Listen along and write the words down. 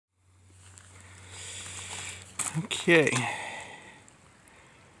Okay.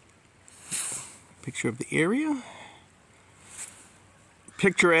 Picture of the area.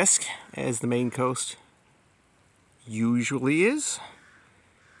 Picturesque as the Maine coast usually is.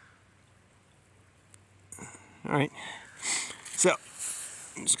 Alright. So,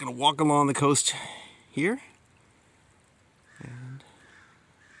 I'm just going to walk along the coast here. And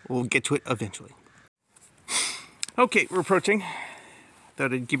we'll get to it eventually. Okay, we're approaching.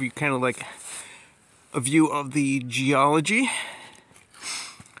 Thought I'd give you kind of like a view of the geology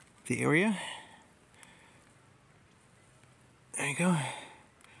of the area. There you go.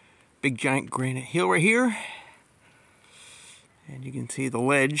 Big giant granite hill right here. And you can see the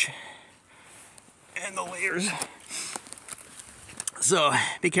ledge and the layers. So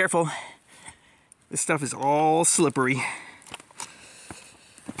be careful. This stuff is all slippery.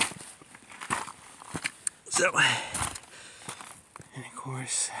 So, and of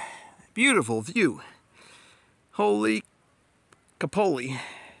course, beautiful view. Holy capoly.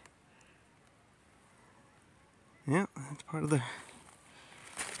 Yeah, that's part of the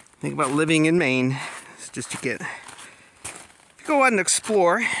thing about living in Maine. It's just to get, if you go out and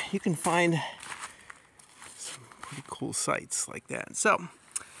explore, you can find some pretty cool sights like that. So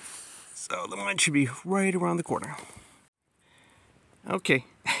the line should be right around the corner. Okay,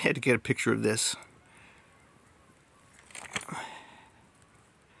 I had to get a picture of this.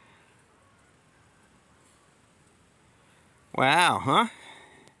 Wow,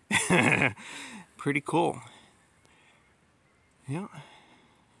 huh? Pretty cool. Yeah.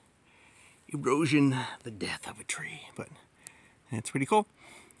 Erosion, the death of a tree, but that's pretty cool.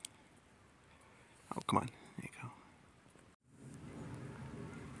 Oh, come on. There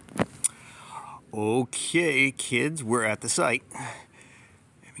you go. Okay, kids, we're at the site.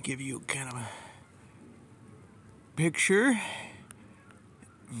 Let me give you kind of a picture.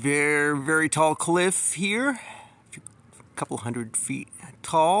 Very, very tall cliff here. A couple 100 feet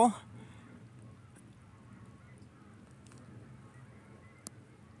tall.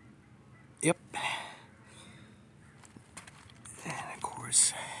 Yep. And of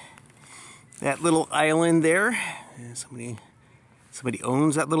course, that little island there. Somebody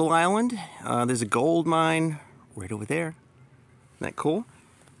owns that little island. There's a gold mine right over there. Isn't that cool?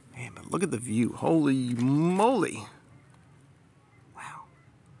 Man, but look at the view. Holy moly. Wow.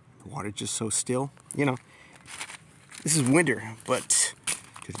 The water's just so still. You know, this is winter, but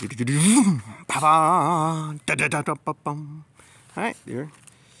alright,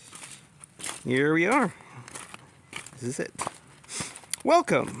 here we are. This is it.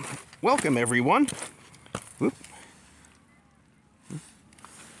 Welcome everyone. Whoop.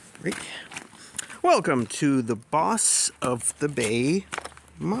 Right. Welcome to the Boss of the Bay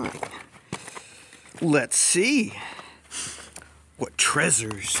mine. Let's see. What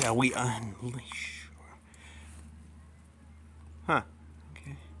treasures shall we unleash? Huh.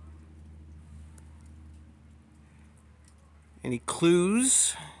 Okay. Any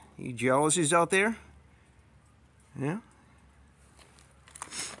clues? Any geologists out there? Yeah?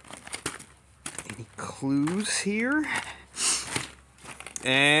 Any clues here?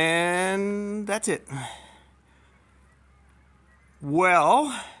 And that's it.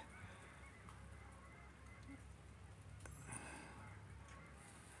 Well,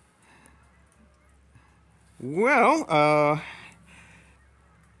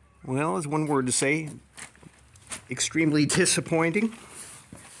 is one word to say. Extremely disappointing.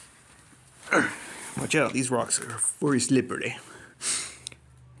 Watch out, these rocks are very slippery.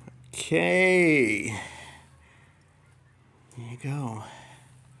 Okay. There you go.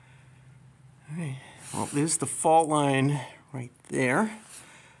 Alright. Well, there's the fault line right there.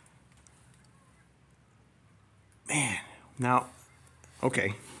 Man. Now,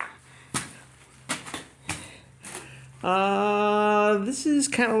 okay. This is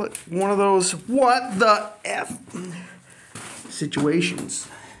kind of like one of those what the F situations.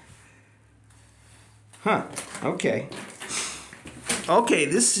 Huh, okay. Okay,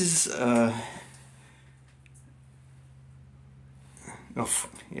 this is, oh,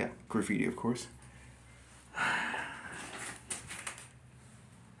 yeah, graffiti, of course.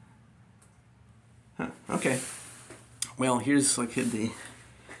 Huh, okay. Well, here's like the...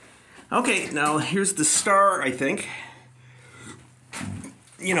 Okay, now here's the star, I think.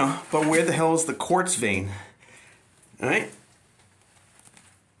 You know, but where the hell is the quartz vein? Alright?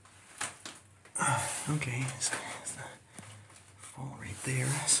 Okay, so it's the fall right there,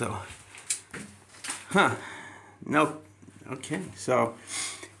 so... Huh. No. Okay, so...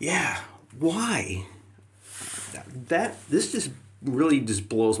 Yeah, why? This just really just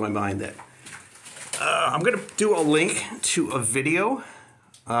blows my mind that... I'm going to do a link to a video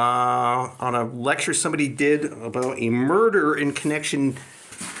on a lecture somebody did about a murder in connection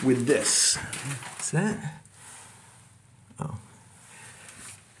with this. What's that? Oh.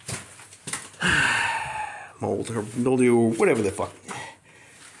 Mold or mildew or whatever the fuck.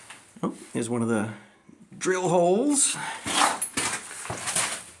 Oh, here's one of the drill holes.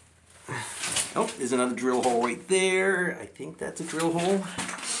 Oh, there's another drill hole right there. I think that's a drill hole.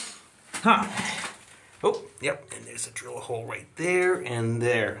 Huh. Oh, yep, and there's a drill hole right there and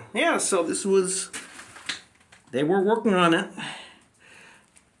there. Yeah, so this was, they were working on it.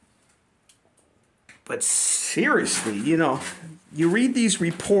 But seriously, you know, you read these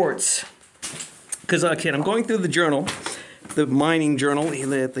reports, because, okay, I'm going through the journal, the mining journal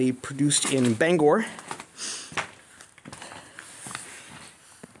that they produced in Bangor.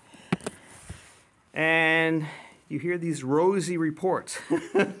 And you hear these rosy reports.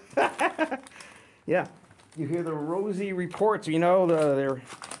 Yeah, you hear the rosy reports, you know, they're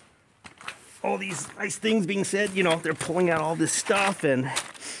all these nice things being said, you know, they're pulling out all this stuff and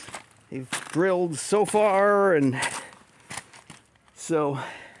they've drilled so far and so,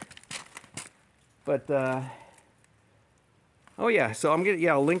 but, oh yeah, so I'm gonna,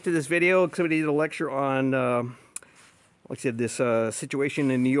 yeah, I'll link to this video. Somebody did a lecture on, like I said, this situation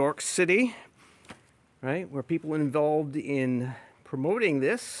in New York City, right, where people involved in promoting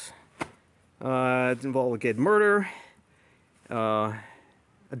this, it's involved, again, murder,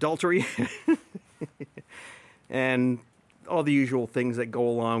 adultery, and all the usual things that go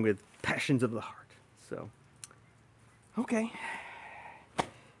along with passions of the heart. So, okay.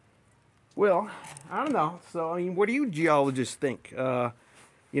 Well, I don't know. So, I mean, what do you geologists think? You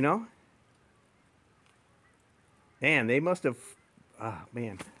know? Man, they must have,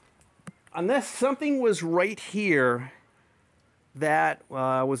 man. Unless something was right here that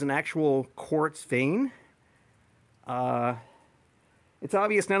was an actual quartz vein, it's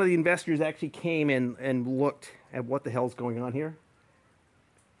obvious none of the investors actually came in and looked at what the hell's going on here.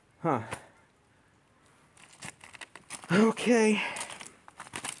 Huh. Okay.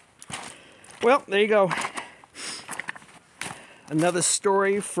 Well, there you go. Another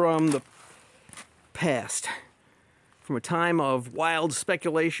story from the past. From a time of wild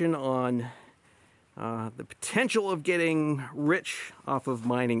speculation on the potential of getting rich off of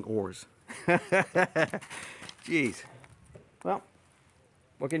mining ores. Jeez. Well,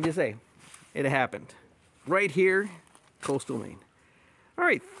 what can you say? It happened. Right here, coastal Maine. All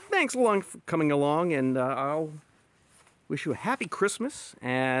right, thanks for coming along, and I'll wish you a happy Christmas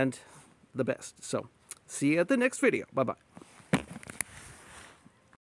and the best. So, see you at the next video. Bye-bye.